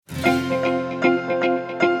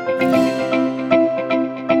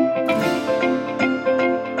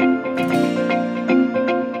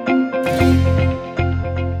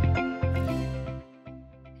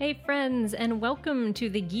Welcome to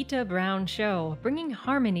the Gita Brown Show, bringing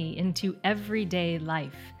harmony into everyday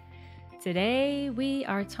life. Today, we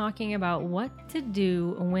are talking about what to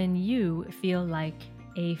do when you feel like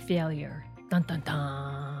a failure. Dun, dun,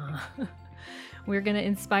 dun. We're going to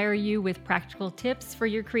inspire you with practical tips for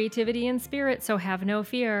your creativity and spirit, so have no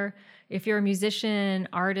fear. If you're a musician,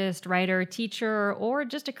 artist, writer, teacher, or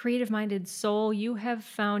just a creative-minded soul, you have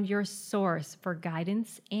found your source for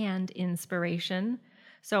guidance and inspiration.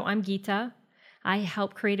 So I'm Gita. I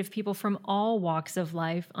help creative people from all walks of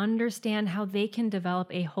life understand how they can develop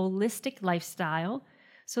a holistic lifestyle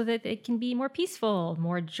so that it can be more peaceful,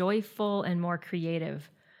 more joyful, and more creative.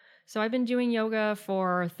 So I've been doing yoga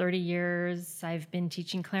for 30 years. I've been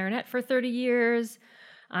teaching clarinet for 30 years.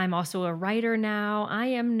 I'm also a writer now. I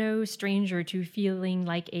am no stranger to feeling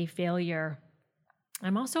like a failure.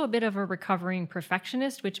 I'm also a bit of a recovering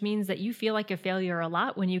perfectionist, which means that you feel like a failure a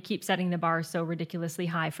lot when you keep setting the bar so ridiculously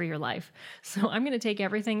high for your life. So I'm going to take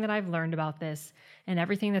everything that I've learned about this and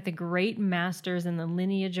everything that the great masters in the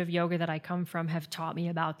lineage of yoga that I come from have taught me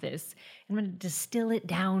about this. I'm going to distill it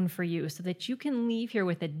down for you so that you can leave here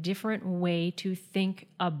with a different way to think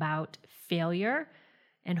about failure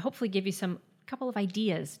and hopefully give you some couple of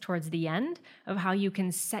ideas towards the end of how you can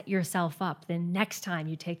set yourself up the next time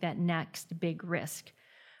you take that next big risk.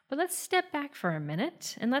 But let's step back for a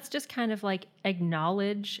minute and let's just kind of like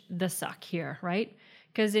acknowledge the suck here, right?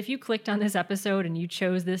 Because if you clicked on this episode and you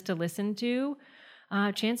chose this to listen to,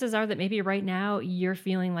 chances are that maybe right now you're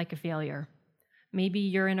feeling like a failure. Maybe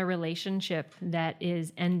you're in a relationship that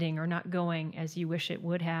is ending or not going as you wish it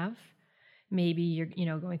would have. Maybe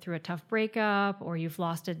you're going through a tough breakup, or you've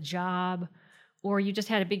lost a job, or you just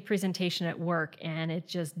had a big presentation at work and it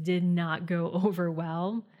just did not go over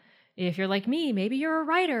well. If you're like me, maybe you're a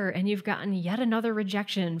writer and you've gotten yet another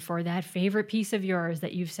rejection for that favorite piece of yours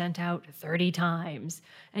that you've sent out 30 times.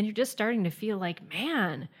 And you're just starting to feel like,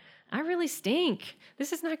 man, I really stink.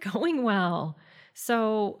 This is not going well.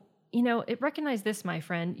 So, recognize this, my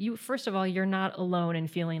friend. First of all, you're not alone in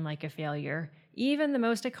feeling like a failure. Even the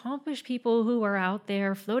most accomplished people who are out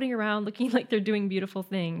there floating around looking like they're doing beautiful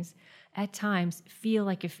things at times feel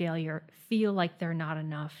like a failure, feel like they're not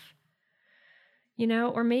enough.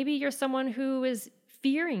 Or maybe you're someone who is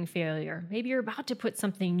fearing failure. Maybe you're about to put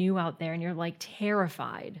something new out there and you're like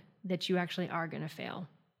terrified that you actually are going to fail.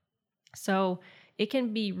 So it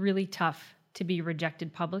can be really tough to be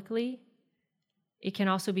rejected publicly. It can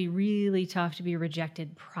also be really tough to be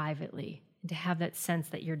rejected privately and to have that sense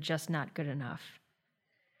that you're just not good enough.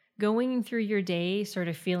 Going through your day sort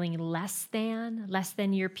of feeling less than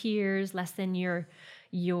your peers, less than your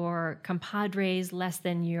compadres, less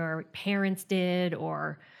than your parents did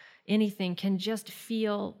or anything can just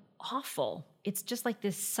feel awful. It's just like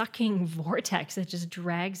this sucking vortex that just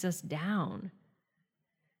drags us down.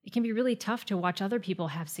 It can be really tough to watch other people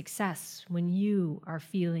have success when you are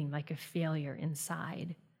feeling like a failure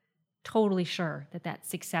inside. Totally sure that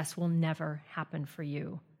success will never happen for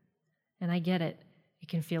you. And I get it. It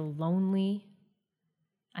can feel lonely.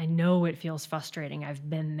 I know it feels frustrating. I've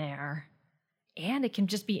been there. And it can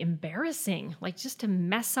just be embarrassing. Like just to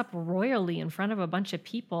mess up royally in front of a bunch of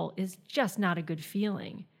people is just not a good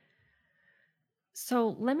feeling.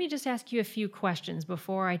 So let me just ask you a few questions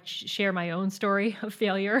before I share my own story of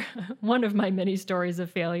failure, one of my many stories of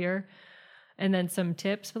failure, and then some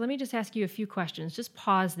tips. But let me just ask you a few questions. Just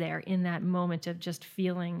pause there in that moment of just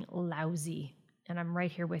feeling lousy. And I'm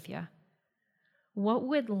right here with you. What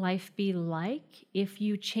would life be like if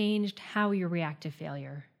you changed how you react to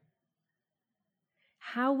failure?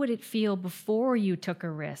 How would it feel before you took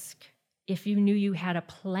a risk if you knew you had a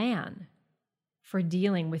plan for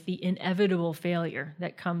dealing with the inevitable failure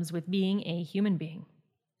that comes with being a human being?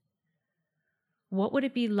 What would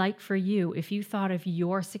it be like for you if you thought of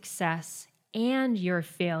your success and your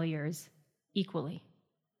failures equally?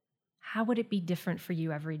 How would it be different for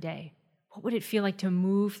you every day? What would it feel like to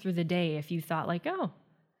move through the day if you thought like, oh,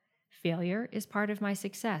 failure is part of my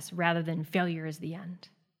success rather than failure is the end?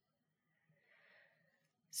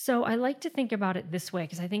 So I like to think about it this way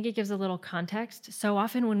because I think it gives a little context. So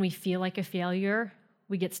often when we feel like a failure,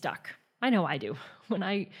 we get stuck. I know I do. When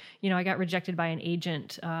I got rejected by an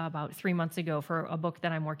agent about 3 months ago for a book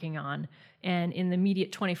that I'm working on. And in the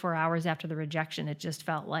immediate 24 hours after the rejection, it just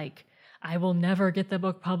felt like, I will never get the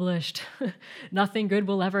book published. Nothing good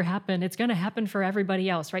will ever happen. It's going to happen for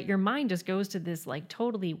everybody else, right? Your mind just goes to this like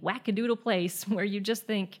totally wackadoodle place where you just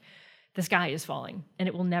think the sky is falling and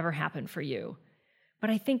it will never happen for you.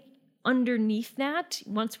 But I think underneath that,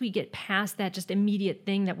 once we get past that just immediate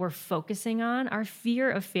thing that we're focusing on, our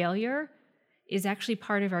fear of failure is actually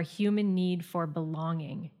part of our human need for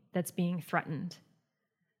belonging that's being threatened.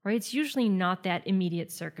 right? It's usually not that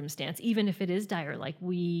immediate circumstance, even if it is dire, like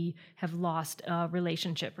we have lost a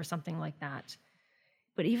relationship or something like that.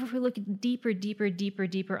 But even if we look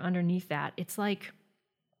deeper underneath that, it's like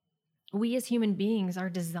we as human beings are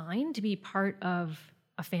designed to be part of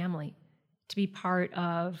a family, to be part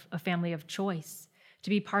of a family of choice, to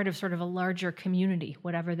be part of sort of a larger community,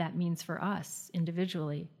 whatever that means for us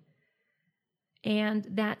individually. And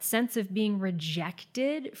that sense of being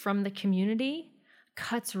rejected from the community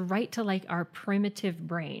cuts right to like our primitive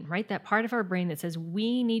brain, right? That part of our brain that says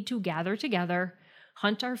we need to gather together,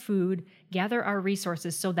 hunt our food, gather our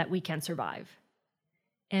resources so that we can survive.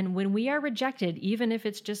 And when we are rejected, even if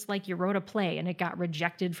it's just like you wrote a play and it got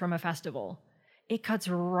rejected from a festival, it cuts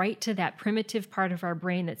right to that primitive part of our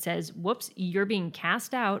brain that says, whoops, you're being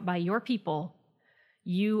cast out by your people.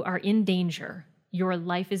 You are in danger. Your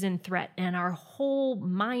life is in threat. And our whole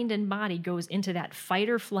mind and body goes into that fight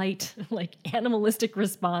or flight, like animalistic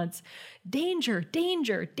response. Danger,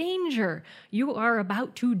 danger, danger. You are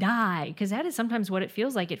about to die. Because that is sometimes what it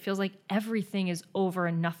feels like. It feels like everything is over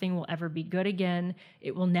and nothing will ever be good again.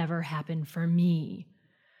 It will never happen for me.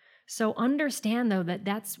 So understand, though, that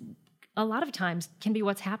that's a lot of times can be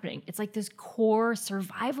what's happening. It's like this core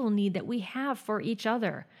survival need that we have for each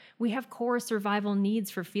other. We have core survival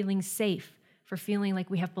needs for feeling safe, for feeling like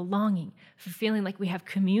we have belonging, for feeling like we have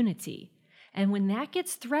community. And when that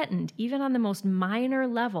gets threatened, even on the most minor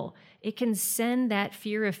level, it can send that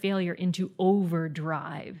fear of failure into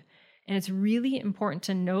overdrive. And it's really important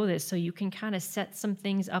to know this so you can kind of set some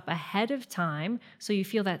things up ahead of time so you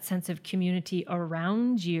feel that sense of community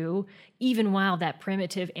around you, even while that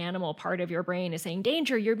primitive animal part of your brain is saying,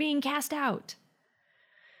 danger, you're being cast out.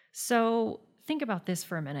 So think about this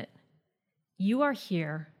for a minute. You are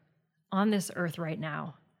here on this earth right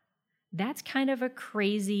now. That's kind of a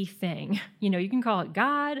crazy thing. You can call it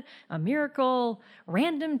God, a miracle,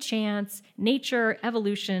 random chance, nature,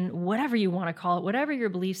 evolution, whatever you want to call it, whatever your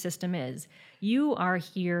belief system is. You are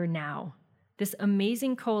here now. This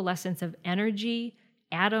amazing coalescence of energy,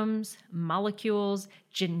 atoms, molecules,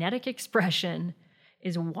 genetic expression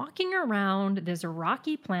is walking around this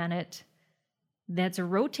rocky planet that's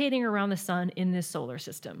rotating around the sun in this solar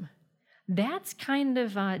system. That's kind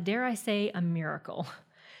of, dare I say, a miracle.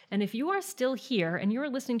 And if you are still here and you're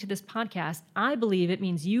listening to this podcast, I believe it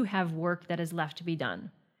means you have work that is left to be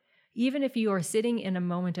done. Even if you are sitting in a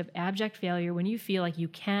moment of abject failure when you feel like you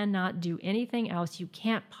cannot do anything else, you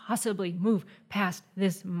can't possibly move past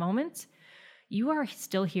this moment, you are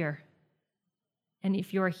still here. And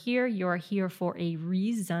if you're here for a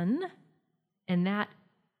reason, and that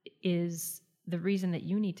is the reason that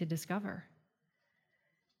you need to discover.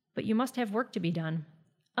 But you must have work to be done.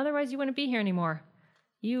 Otherwise, you wouldn't be here anymore.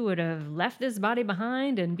 You would have left this body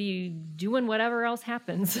behind and be doing whatever else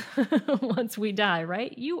happens once we die,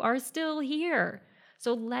 right? You are still here.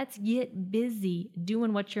 So let's get busy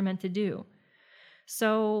doing what you're meant to do.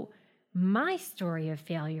 So my story of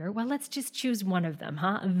failure, well, let's just choose one of them,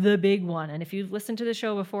 huh? The big one. And if you've listened to the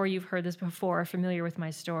show before, you've heard this before, familiar with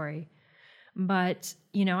my story. But,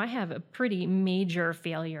 I have a pretty major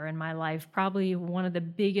failure in my life, probably one of the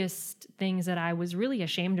biggest things that I was really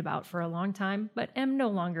ashamed about for a long time, but am no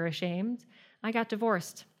longer ashamed. I got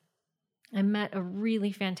divorced. I met a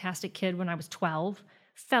really fantastic kid when I was 12,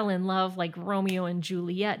 fell in love like Romeo and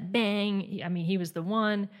Juliet, bang. I mean, he was the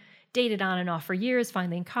one. Dated on and off for years,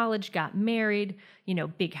 finally in college, got married,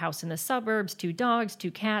 big house in the suburbs, 2 dogs,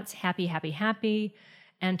 2 cats, happy, happy, happy.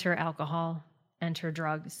 Enter alcohol, enter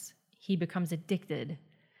drugs. He becomes addicted,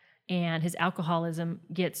 and his alcoholism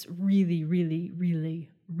gets really, really, really,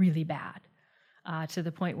 really bad, to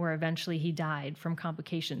the point where eventually he died from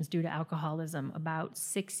complications due to alcoholism about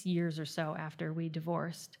 6 years or so after we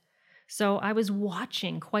divorced. So I was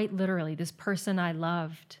watching, quite literally, this person I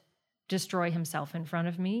loved destroy himself in front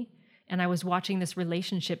of me, and I was watching this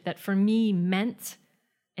relationship that for me meant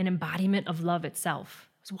an embodiment of love itself.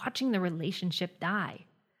 I was watching the relationship die.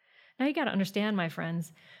 Now you got to understand, my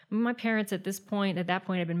friends, my parents at that point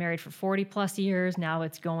had been married for 40 plus years. Now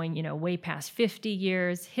it's going, way past 50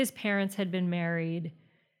 years. His parents had been married.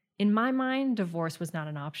 In my mind, divorce was not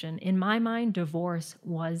an option. In my mind, divorce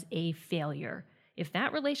was a failure. If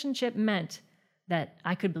that relationship meant that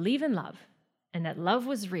I could believe in love and that love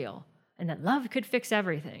was real and that love could fix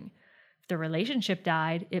everything, if the relationship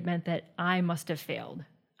died, it meant that I must have failed.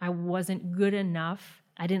 I wasn't good enough.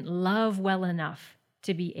 I didn't love well enough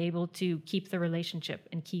to be able to keep the relationship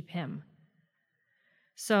and keep him.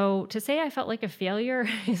 So to say I felt like a failure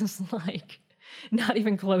is like not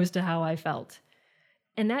even close to how I felt.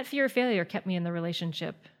 And that fear of failure kept me in the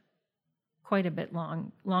relationship quite a bit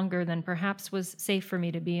longer than perhaps was safe for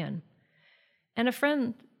me to be in. And a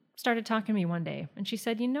friend started talking to me one day, and she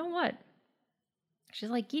said, you know what? She's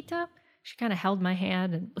like, Gita, she kind of held my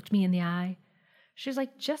hand and looked me in the eye. She's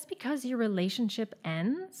like, just because your relationship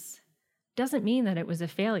ends doesn't mean that it was a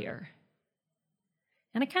failure.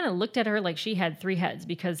 And I kind of looked at her like she had three heads,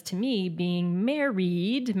 because to me, being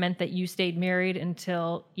married meant that you stayed married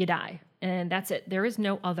until you die. And that's it. There is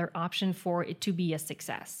no other option for it to be a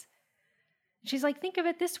success. She's like, think of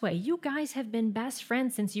it this way. You guys have been best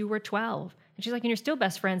friends since you were 12. And she's like, and you're still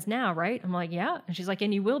best friends now, right? I'm like, yeah. And she's like,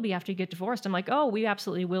 and you will be after you get divorced. I'm like, oh, we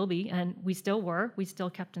absolutely will be. And we still were. We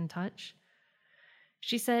still kept in touch.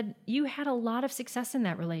 She said, you had a lot of success in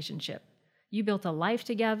that relationship. You built a life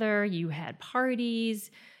together. You had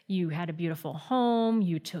parties. You had a beautiful home.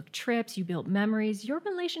 You took trips. You built memories. Your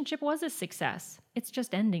relationship was a success. It's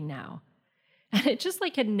just ending now. And it just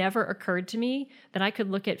had never occurred to me that I could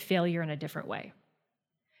look at failure in a different way.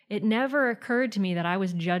 It never occurred to me that I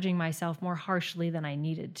was judging myself more harshly than I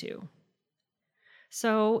needed to.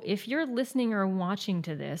 So if you're listening or watching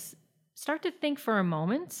to this, start to think for a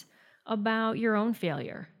moment about your own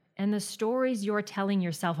failure and the stories you're telling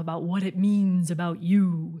yourself about what it means about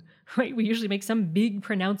you, right? We usually make some big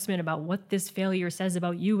pronouncement about what this failure says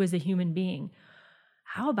about you as a human being.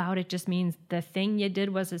 How about it just means the thing you did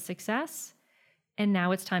was a success, and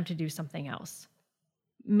now it's time to do something else?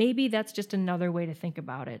 Maybe that's just another way to think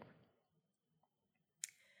about it.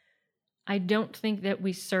 I don't think that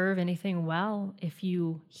we serve anything well if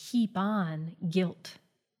you heap on guilt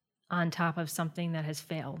on top of something that has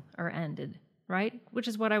failed or ended, right? Which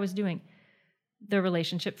is what I was doing. The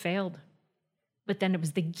relationship failed. But then it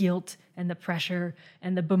was the guilt and the pressure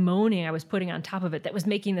and the bemoaning I was putting on top of it that was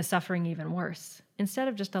making the suffering even worse, instead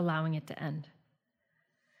of just allowing it to end.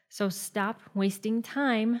 So stop wasting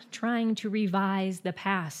time trying to revise the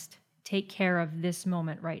past. Take care of this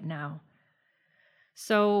moment right now.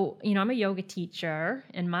 So, I'm a yoga teacher,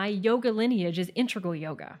 and my yoga lineage is integral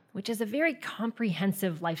yoga, which is a very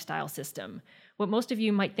comprehensive lifestyle system. What most of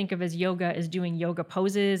you might think of as yoga is doing yoga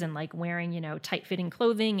poses and wearing, tight-fitting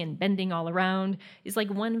clothing and bending all around is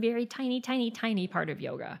one very tiny, tiny, tiny part of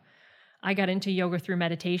yoga. I got into yoga through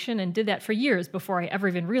meditation and did that for years before I ever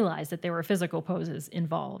even realized that there were physical poses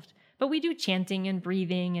involved. But we do chanting and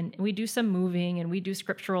breathing, and we do some moving, and we do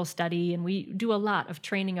scriptural study, and we do a lot of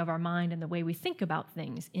training of our mind and the way we think about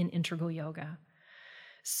things in integral yoga.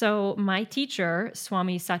 So my teacher,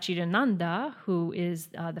 Swami Satchidananda, who is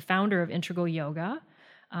the founder of integral yoga,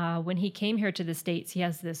 when he came here to the States, he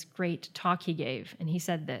has this great talk he gave, and he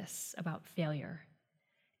said this about failure.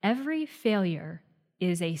 Every failure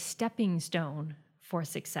is a stepping stone for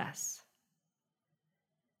success.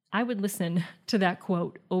 I would listen to that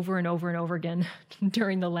quote over and over and over again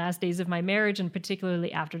during the last days of my marriage, and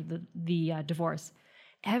particularly after the divorce.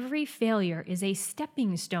 Every failure is a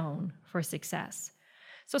stepping stone for success.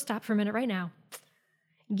 So stop for a minute right now.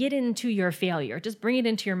 Get into your failure. Just bring it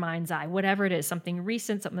into your mind's eye, whatever it is, something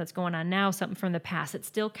recent, something that's going on now, something from the past. It's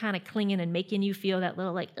still kind of clinging and making you feel that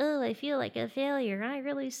little oh, I feel like a failure. I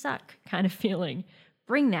really suck kind of feeling.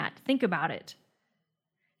 Bring that. Think about it.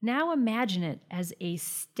 Now imagine it as a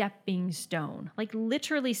stepping stone.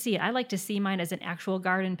 Literally see it. I like to see mine as an actual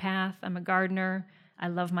garden path. I'm a gardener. I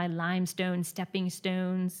love my limestone stepping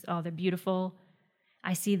stones. Oh, they're beautiful.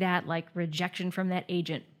 I see that rejection from that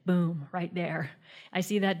agent. Boom, right there. I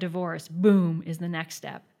see that divorce. Boom is the next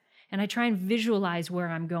step. And I try and visualize where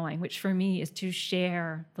I'm going, which for me is to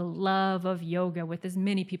share the love of yoga with as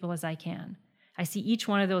many people as I can. I see each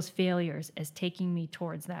one of those failures as taking me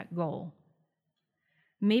towards that goal.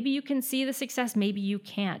 Maybe you can see the success, maybe you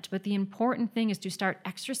can't, but the important thing is to start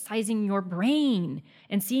exercising your brain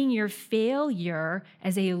and seeing your failure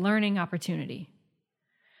as a learning opportunity,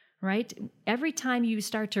 right? Every time you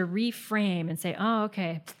start to reframe and say, oh,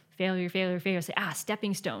 okay, failure, say,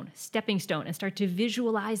 stepping stone, and start to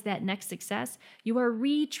visualize that next success, you are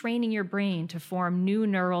retraining your brain to form new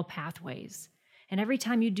neural pathways. And every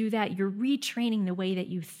time you do that, you're retraining the way that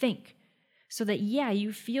you think, so that,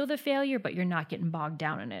 you feel the failure, but you're not getting bogged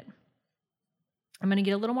down in it. I'm going to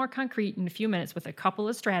get a little more concrete in a few minutes with a couple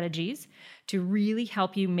of strategies to really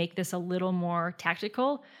help you make this a little more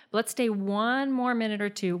tactical. But let's stay one more minute or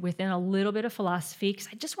two within a little bit of philosophy, because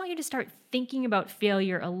I just want you to start thinking about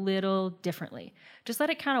failure a little differently. Just let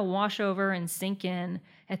it kind of wash over and sink in.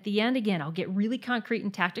 At the end, again, I'll get really concrete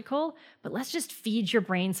and tactical, but let's just feed your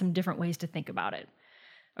brain some different ways to think about it.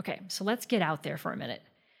 Okay, so let's get out there for a minute.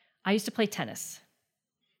 I used to play tennis,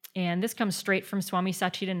 and this comes straight from Swami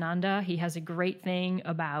Satchidananda. He has a great thing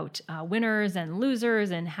about winners and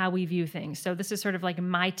losers and how we view things. So this is sort of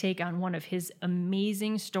my take on one of his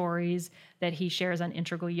amazing stories that he shares on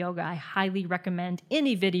integral yoga. I highly recommend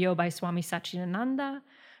any video by Swami Satchidananda.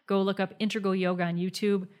 Go look up Integral Yoga on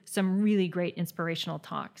YouTube, some really great inspirational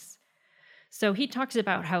talks. So he talks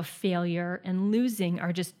about how failure and losing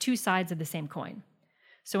are just two sides of the same coin.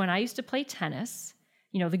 So when I used to play tennis,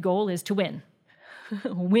 the goal is to win,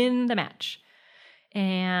 win the match.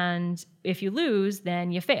 And if you lose,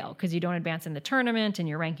 then you fail because you don't advance in the tournament and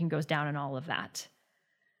your ranking goes down and all of that.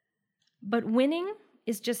 But winning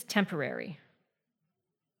is just temporary.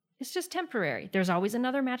 It's just temporary. There's always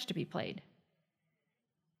another match to be played.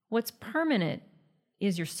 What's permanent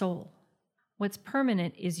is your soul. What's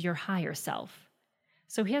permanent is your higher self.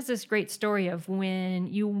 So he has this great story of when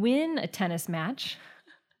you win a tennis match.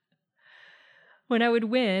 When I would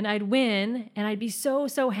win, I'd win and I'd be so,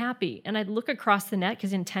 so happy. And I'd look across the net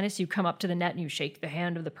because in tennis, you come up to the net and you shake the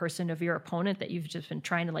hand of the person of your opponent that you've just been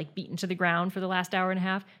trying to beat into the ground for the last hour and a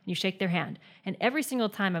half, and you shake their hand. And every single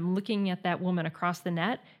time I'm looking at that woman across the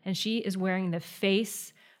net and she is wearing the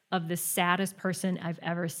face of the saddest person I've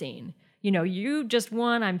ever seen. You just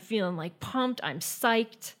won. I'm feeling pumped. I'm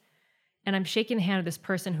psyched. And I'm shaking the hand of this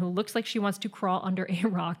person who looks like she wants to crawl under a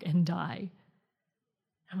rock and die.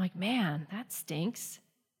 I'm like, man, that stinks.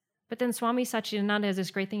 But then Swami Satchidananda has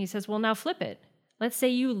this great thing. He says, well, now flip it. Let's say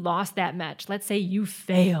you lost that match. Let's say you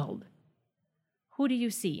failed. Who do you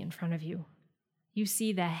see in front of you? You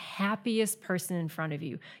see the happiest person in front of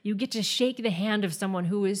you. You get to shake the hand of someone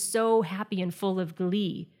who is so happy and full of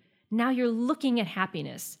glee. Now you're looking at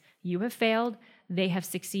happiness. You have failed, they have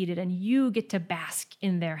succeeded, and you get to bask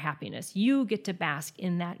in their happiness. You get to bask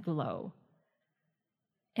in that glow.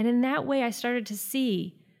 And in that way, I started to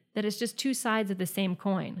see that it's just two sides of the same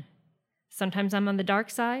coin. Sometimes I'm on the dark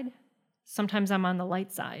side, sometimes I'm on the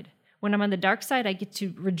light side. When I'm on the dark side, I get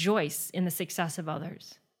to rejoice in the success of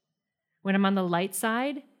others. When I'm on the light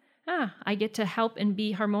side, I get to help and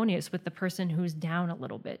be harmonious with the person who's down a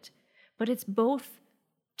little bit. But it's both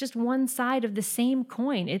just one side of the same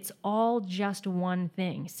coin. It's all just one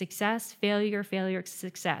thing. Success, failure,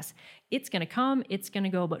 success. It's going to come, it's going to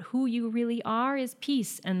go, but who you really are is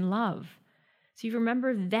peace and love. So you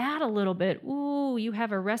remember that a little bit. Ooh, you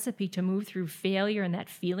have a recipe to move through failure and that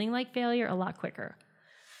feeling like failure a lot quicker.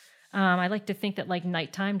 I like to think that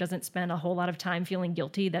nighttime doesn't spend a whole lot of time feeling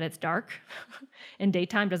guilty that it's dark. And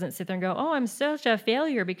daytime doesn't sit there and go, oh, I'm such a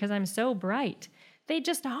failure because I'm so bright. They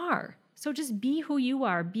just are. So just be who you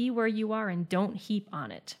are, be where you are, and don't heap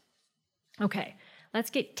on it. Okay,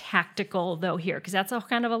 let's get tactical though here, because that's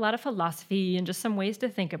kind of a lot of philosophy and just some ways to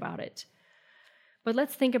think about it. But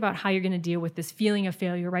let's think about how you're going to deal with this feeling of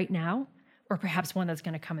failure right now, or perhaps one that's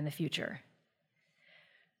going to come in the future.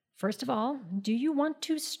 First of all, do you want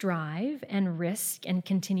to strive and risk and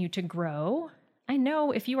continue to grow? I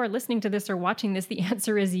know if you are listening to this or watching this, the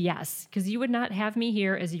answer is yes, because you would not have me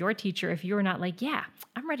here as your teacher if you were not yeah,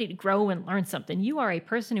 I'm ready to grow and learn something. You are a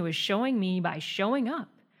person who is showing me by showing up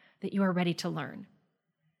that you are ready to learn.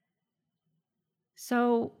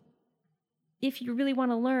 So if you really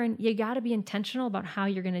want to learn, you got to be intentional about how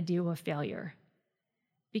you're going to deal with failure.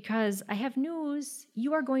 Because I have news,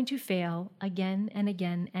 you are going to fail again and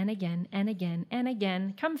again and again and again and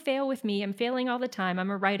again. Come fail with me. I'm failing all the time.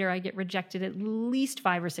 I'm a writer. I get rejected at least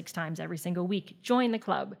 5 or 6 times every single week. Join the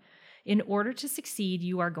club. In order to succeed,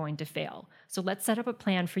 you are going to fail. So let's set up a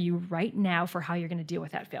plan for you right now for how you're going to deal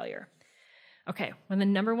with that failure. Okay, one of the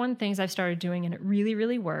number one things I've started doing, and it really,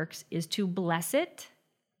 really works, is to bless it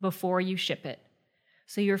before you ship it.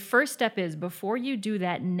 So your first step is before you do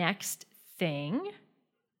that next thing,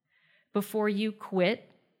 before you quit,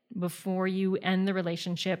 before you end the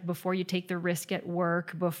relationship, before you take the risk at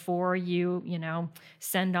work, before you,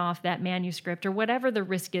 send off that manuscript or whatever the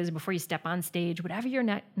risk is, before you step on stage, whatever your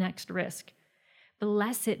next risk,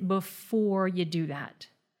 bless it before you do that.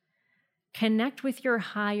 Connect with your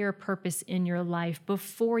higher purpose in your life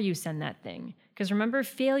before you send that thing. Because remember,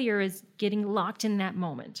 failure is getting locked in that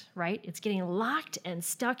moment, right? It's getting locked and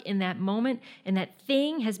stuck in that moment, and that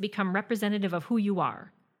thing has become representative of who you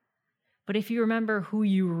are. But if you remember who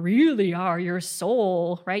you really are, your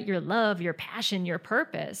soul, right? Your love, your passion, your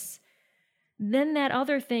purpose, then that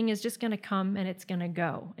other thing is just going to come and it's going to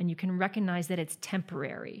go. And you can recognize that it's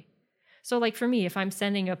temporary. So for me, if I'm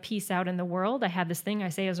sending a piece out in the world, I have this thing I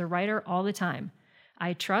say as a writer all the time.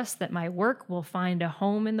 I trust that my work will find a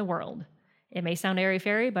home in the world. It may sound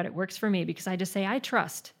airy-fairy, but it works for me because I just say, I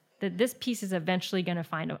trust that this piece is eventually going to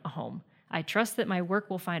find a home. I trust that my work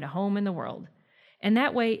will find a home in the world. And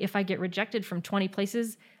that way, if I get rejected from 20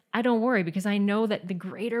 places, I don't worry because I know that the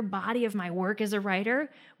greater body of my work as a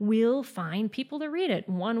writer will find people to read it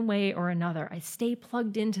one way or another. I stay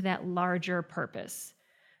plugged into that larger purpose.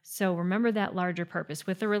 So remember that larger purpose.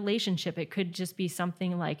 With a relationship, it could just be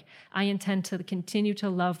something like, I intend to continue to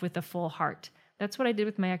love with a full heart. That's what I did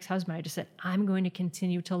with my ex-husband. I just said, I'm going to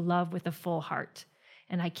continue to love with a full heart.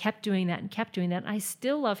 And I kept doing that and kept doing that. And I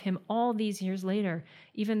still love him all these years later,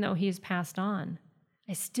 even though he has passed on.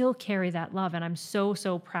 I still carry that love, and I'm so,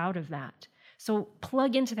 so proud of that. So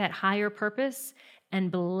plug into that higher purpose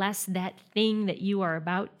and bless that thing that you are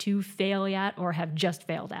about to fail at or have just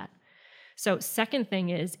failed at. So second thing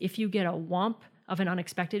is, if you get a whomp of an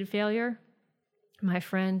unexpected failure, my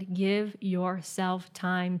friend, give yourself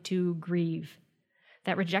time to grieve.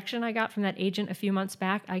 That rejection I got from that agent a few months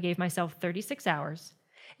back, I gave myself 36 hours.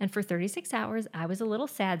 And for 36 hours, I was a little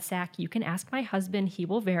sad sack. You can ask my husband. He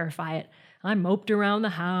will verify it. I moped around the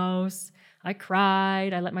house. I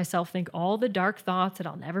cried. I let myself think all the dark thoughts that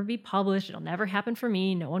I'll never be published. It'll never happen for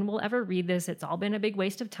me. No one will ever read this. It's all been a big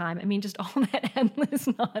waste of time. I mean, just all that endless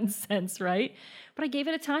nonsense, right? But I gave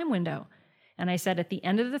it a time window. And I said, at the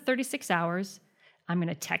end of the 36 hours, I'm going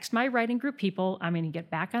to text my writing group people. I'm going to get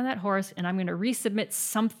back on that horse, and I'm going to resubmit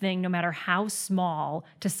something, no matter how small,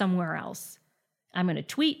 to somewhere else. I'm going to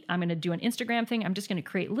tweet. I'm going to do an Instagram thing. I'm just going to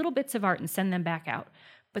create little bits of art and send them back out.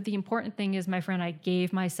 But the important thing is, my friend, I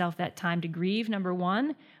gave myself that time to grieve, number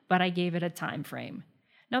one, but I gave it a time frame.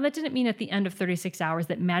 Now, that didn't mean at the end of 36 hours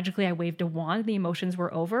that magically I waved a wand, the emotions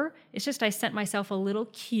were over. It's just I sent myself a little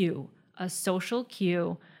cue, a social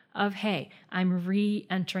cue of, hey, I'm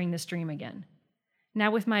re-entering the stream again. Now,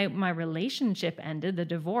 with my relationship ended, the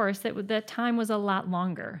divorce, that time was a lot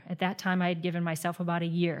longer. At that time, I had given myself about a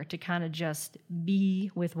year to kind of just be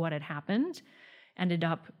with what had happened. Ended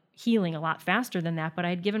up healing a lot faster than that, but I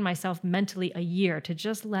had given myself mentally a year to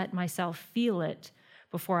just let myself feel it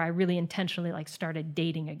before I really intentionally started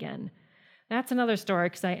dating again. That's another story,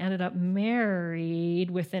 because I ended up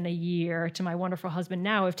married within a year to my wonderful husband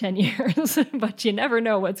now of 10 years, but you never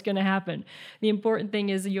know what's going to happen. The important thing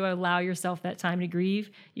is you allow yourself that time to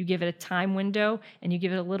grieve, you give it a time window, and you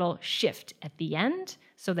give it a little shift at the end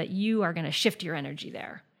so that you are going to shift your energy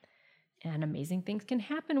there. And amazing things can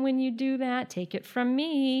happen when you do that. Take it from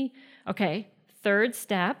me. Okay, third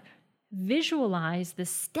step. Visualize the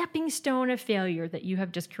stepping stone of failure that you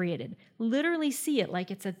have just created. Literally see it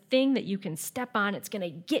like it's a thing that you can step on. It's going to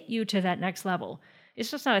get you to that next level.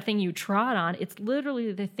 It's just not a thing you trod on. It's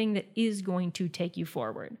literally the thing that is going to take you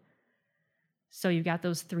forward. So you've got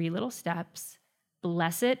those 3 little steps.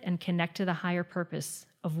 Bless it and connect to the higher purpose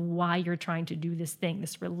of why you're trying to do this thing,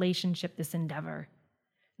 this relationship, this endeavor.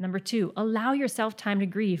 Number 2, allow yourself time to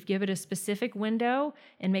grieve. Give it a specific window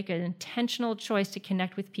and make an intentional choice to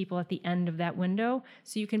connect with people at the end of that window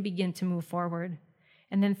so you can begin to move forward.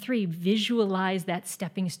 And then 3, visualize that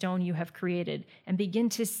stepping stone you have created and begin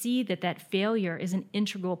to see that failure is an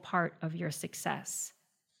integral part of your success.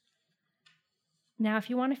 Now, if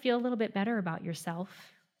you want to feel a little bit better about yourself,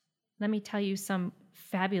 let me tell you some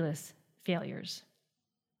fabulous failures.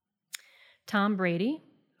 Tom Brady,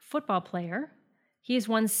 football player, he has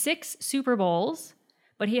won 6 Super Bowls,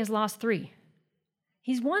 but he has lost 3.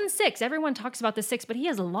 He's won 6. Everyone talks about the 6, but he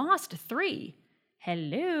has lost 3.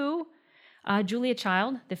 Hello. Julia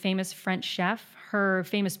Child, the famous French chef, her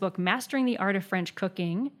famous book, Mastering the Art of French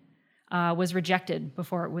Cooking, was rejected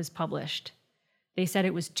before it was published. They said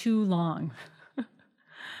it was too long.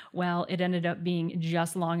 Well, it ended up being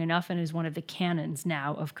just long enough and is one of the canons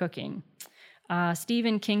now of cooking.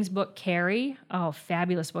 Stephen King's book, Carrie,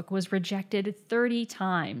 fabulous book, was rejected 30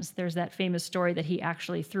 times. There's that famous story that he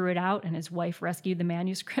actually threw it out and his wife rescued the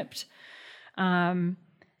manuscript.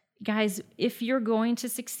 Guys, if you're going to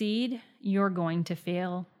succeed, you're going to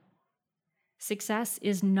fail. Success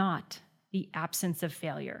is not the absence of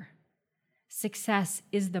failure. Success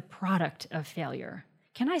is the product of failure.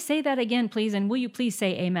 Can I say that again, please? And will you please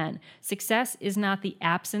say amen? Success is not the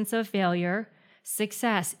absence of failure.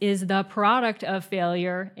 Success is the product of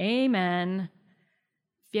failure. Amen.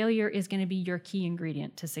 Failure is going to be your key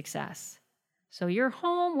ingredient to success. So your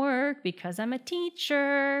homework, because I'm a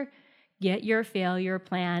teacher, get your failure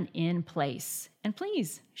plan in place. And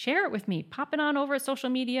please share it with me. Pop it on over at social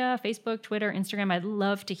media, Facebook, Twitter, Instagram. I'd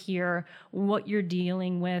love to hear what you're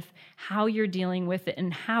dealing with, how you're dealing with it,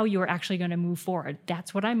 and how you're actually going to move forward.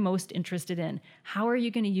 That's what I'm most interested in. How are you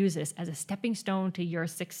going to use this as a stepping stone to your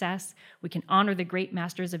success? We can honor the great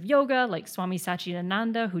masters of yoga like Swami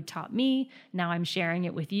Satchidananda, who taught me. Now I'm sharing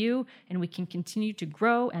it with you, and we can continue to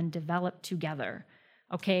grow and develop together.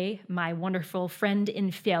 Okay, my wonderful friend in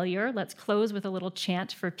failure, let's close with a little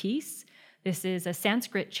chant for peace. This is a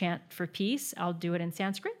Sanskrit chant for peace. I'll do it in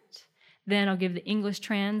Sanskrit. Then I'll give the English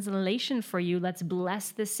translation for you. Let's bless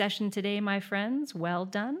this session today, my friends. Well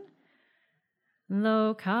done.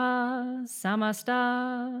 Loka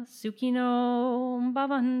samasta sukhino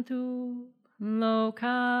bhavantu.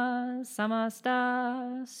 Loka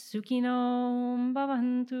samasta sukhino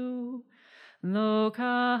bhavantu.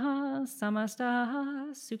 Loka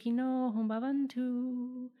samasta sukhino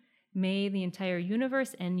bhavantu. May the entire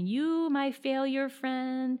universe and you, my failure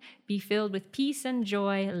friend, be filled with peace and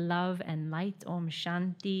joy, love and light. Om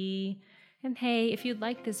Shanti. And hey, if you'd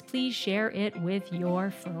like this, please share it with your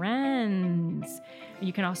friends.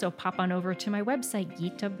 You can also pop on over to my website,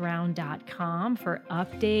 gitabrown.com, for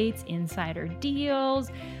updates, insider deals,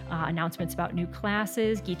 announcements about new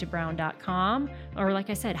classes, gitabrown.com. Or like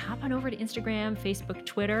I said, hop on over to Instagram, Facebook,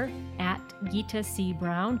 Twitter, at Gita C.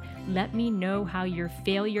 Brown. Let me know how your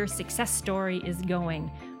failure success story is going.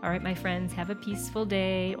 All right, my friends, have a peaceful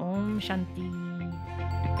day. Om Shanti.